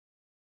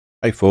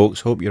Hi folks,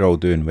 hope you're all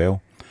doing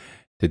well.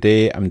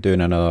 Today I'm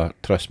doing another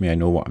Trust Me I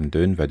Know What I'm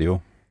Doing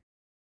video.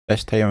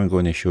 This time I'm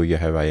going to show you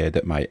how I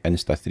edit my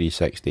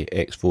Insta360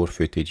 X4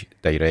 footage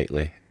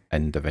directly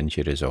in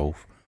Davinci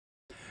Resolve.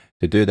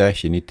 To do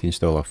this you need to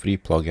install a free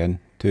plugin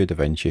to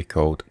Davinci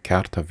called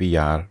Carta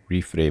VR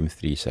Reframe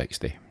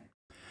 360.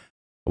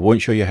 I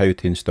won't show you how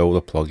to install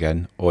the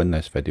plugin on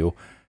this video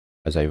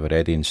as I've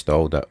already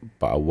installed it,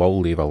 but I will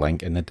leave a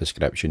link in the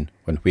description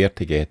on where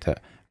to get it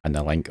and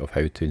a link of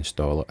how to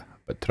install it.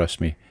 But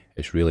trust me,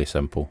 it's really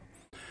simple.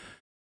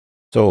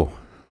 So,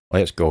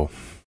 let's go.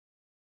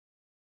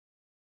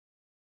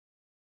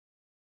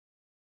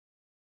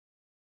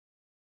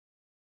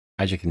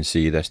 As you can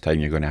see, this time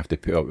you're going to have to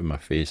put up with my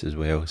face as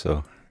well.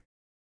 So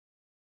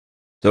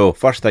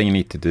first thing you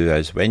need to do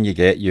is when you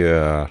get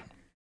your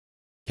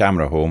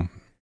camera home,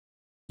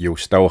 you'll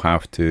still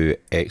have to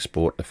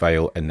export the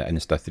file in the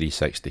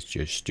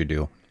Insta360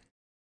 Studio.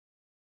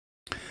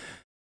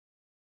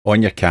 On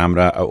your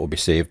camera, it will be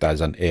saved as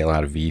an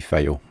LRV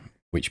file,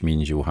 which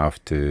means you'll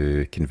have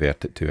to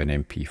convert it to an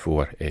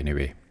MP4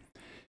 anyway.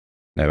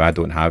 Now, I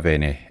don't have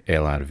any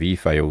LRV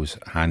files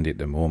handy at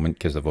the moment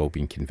because they've all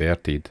been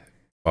converted,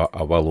 but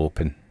I will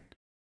open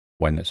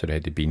one that's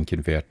already been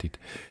converted.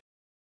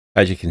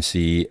 As you can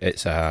see,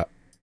 it's a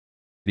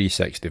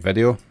 360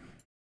 video.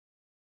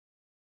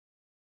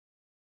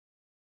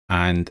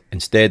 And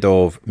instead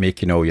of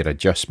making all your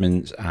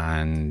adjustments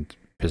and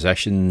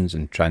positions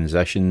and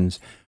transitions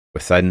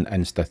within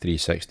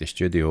Insta360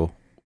 Studio,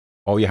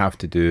 all you have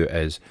to do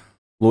is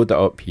load it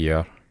up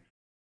here,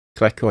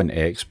 click on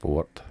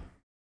export.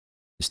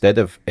 Instead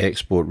of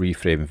export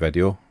reframe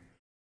video,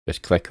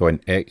 just click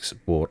on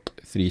export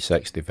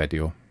 360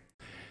 video.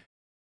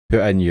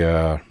 Put in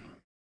your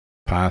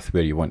path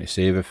where you want to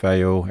save a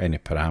file, any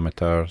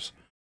parameters.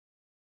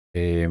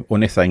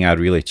 Only thing I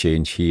really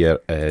change here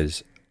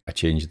is I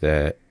change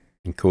the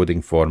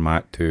encoding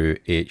format to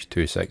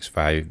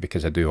H.265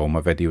 because I do all my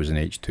videos in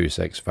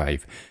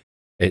H.265.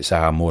 It's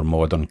a more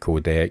modern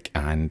codec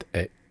and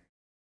it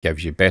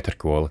gives you better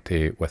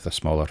quality with a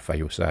smaller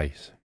file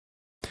size.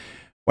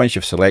 Once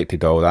you've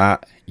selected all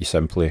that, you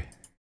simply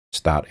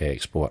start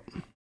export.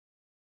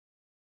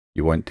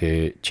 You want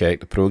to check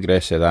the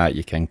progress of that,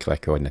 you can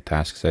click on the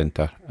task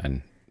center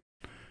and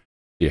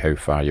see how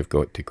far you've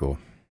got to go.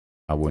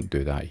 I won't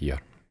do that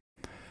here.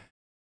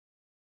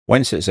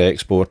 Once it's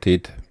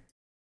exported,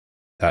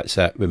 that's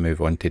it, we move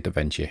on to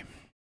Davinci.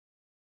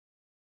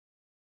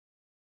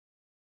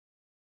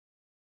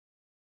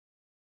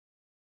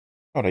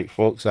 Alright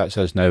folks, that's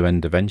us now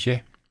in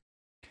Davinci.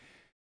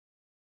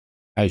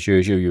 As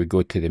usual, you would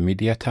go to the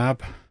media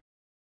tab.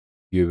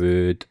 You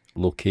would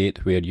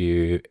locate where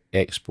you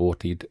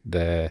exported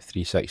the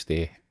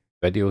 360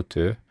 video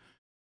to. In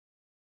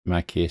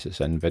my case,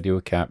 it's in video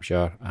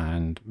capture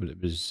and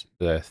it was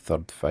the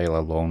third file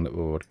along that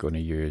we were going to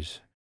use.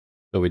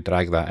 So we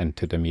drag that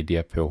into the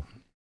media pool.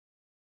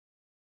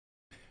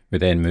 We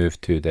then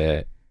move to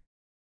the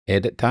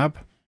edit tab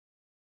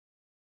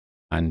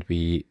and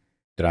we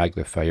drag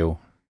the file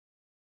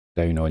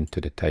down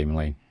onto the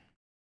timeline.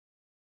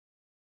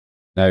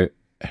 Now,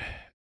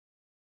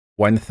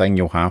 one thing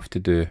you'll have to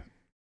do,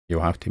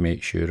 you'll have to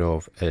make sure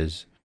of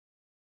is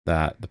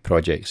that the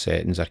project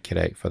settings are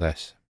correct for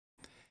this.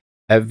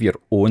 If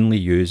you're only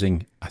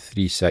using a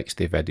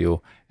 360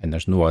 video and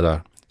there's no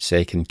other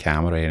second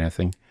camera or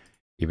anything,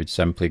 you would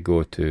simply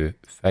go to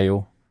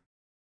File,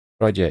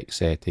 Project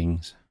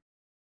Settings,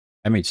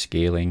 Image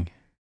Scaling,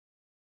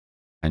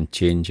 and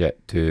change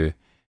it to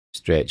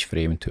Stretch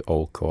Frame to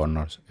all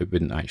corners. It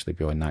wouldn't actually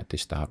be on that to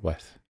start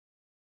with.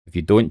 If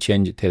you don't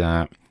change it to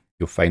that,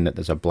 you'll find that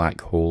there's a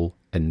black hole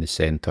in the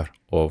center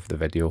of the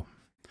video.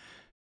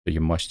 So you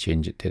must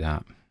change it to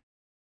that.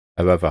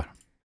 However,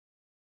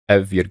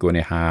 if you're going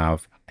to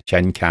have a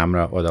chin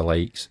camera or the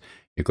likes,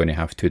 you're going to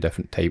have two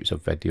different types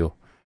of video.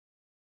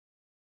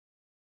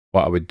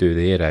 What I would do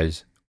there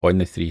is, on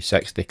the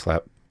 360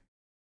 clip,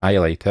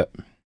 highlight it,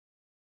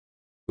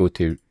 go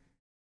to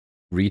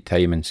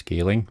Retime and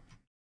Scaling,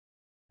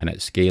 and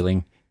at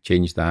Scaling,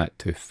 change that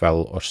to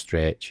Fill or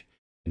Stretch,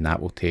 and that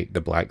will take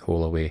the black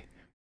hole away.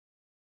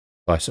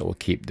 Plus it will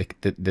keep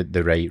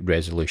the right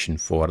resolution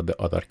for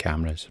the other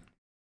cameras.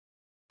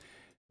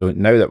 So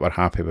now that we're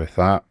happy with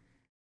that,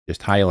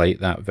 just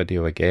highlight that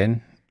video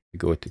again. We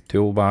go to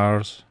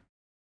Toolbars,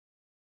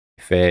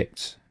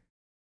 Effects,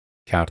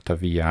 Carta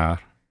VR,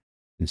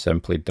 and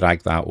simply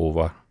drag that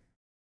over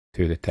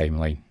to the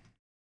timeline.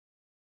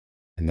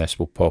 And this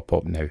will pop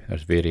up now.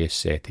 There's various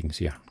settings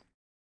here.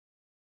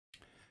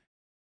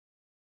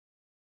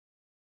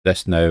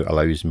 This now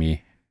allows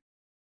me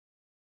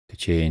to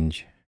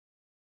change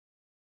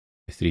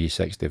the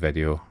 360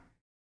 video,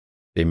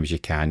 same as you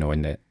can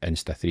on the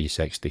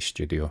Insta360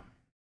 Studio.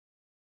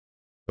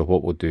 So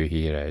what we'll do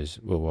here is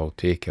we will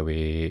take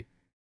away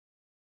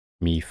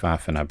me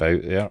faffing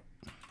about there,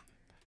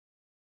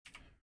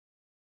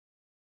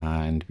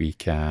 and we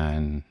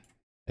can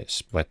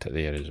split it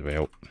there as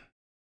well.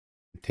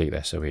 Take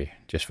this away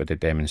just for the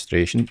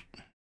demonstration.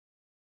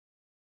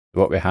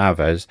 What we have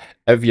is,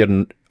 if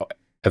you're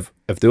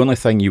if the only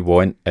thing you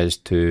want is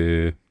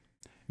to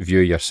view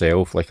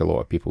yourself like a lot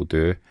of people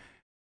do,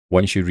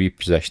 once you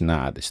reposition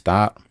that at the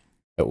start,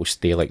 it will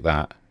stay like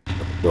that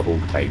the whole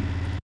time.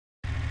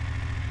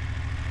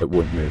 It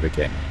won't move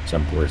again.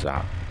 Simple as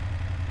that.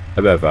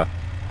 However,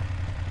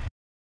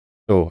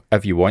 so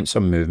if you want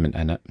some movement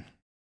in it,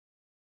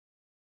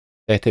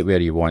 set it where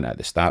you want at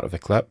the start of the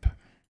clip.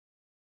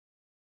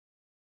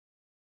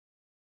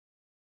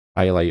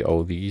 Highlight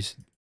all these.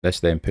 This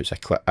then puts a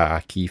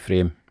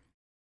keyframe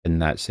in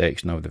that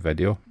section of the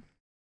video.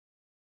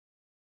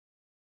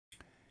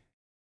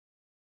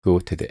 Go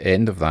to the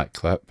end of that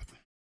clip.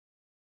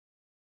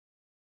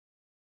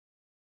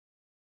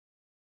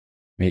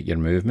 Make your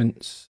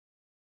movements.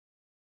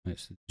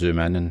 Let's zoom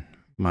in on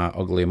my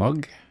ugly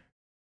mug.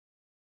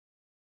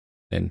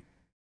 Then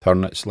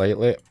turn it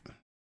slightly.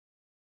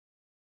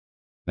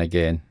 And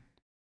again,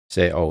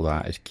 set all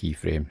that as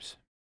keyframes.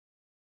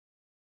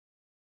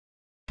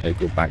 Now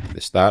go back to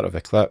the start of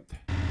the clip.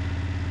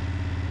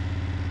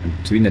 And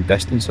between the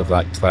distance of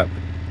that clip,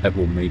 it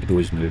will make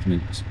those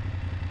movements.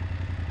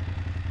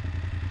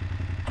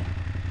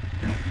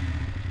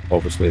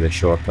 Obviously, the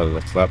shorter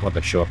the clip or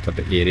the shorter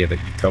the area that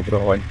you cover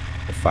it on,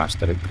 the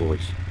faster it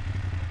goes.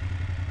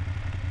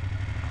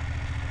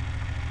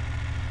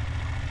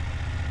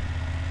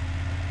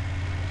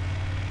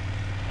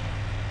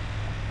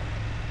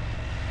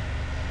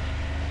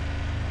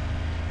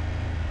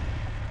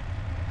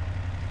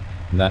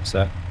 And that's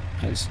it.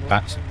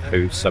 That's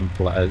how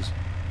simple it is.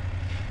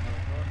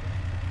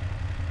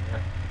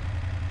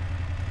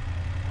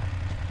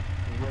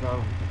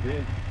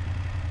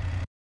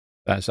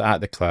 That's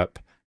at the clip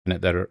and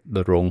at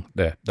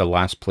the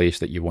last place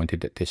that you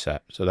wanted it to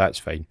sit. So that's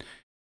fine.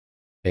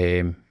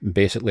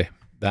 Basically,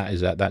 that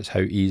is it. That's how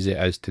easy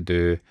it is to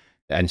do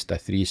the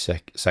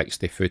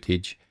Insta360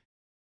 footage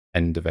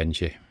in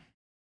Davinci.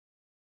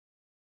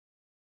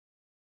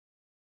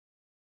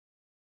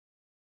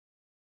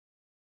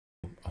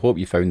 I hope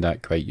you found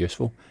that quite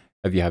useful.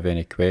 If you have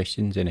any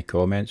questions, any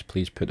comments,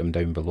 please put them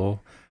down below,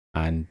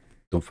 and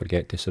don't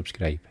forget to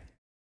subscribe.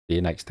 See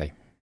you next time.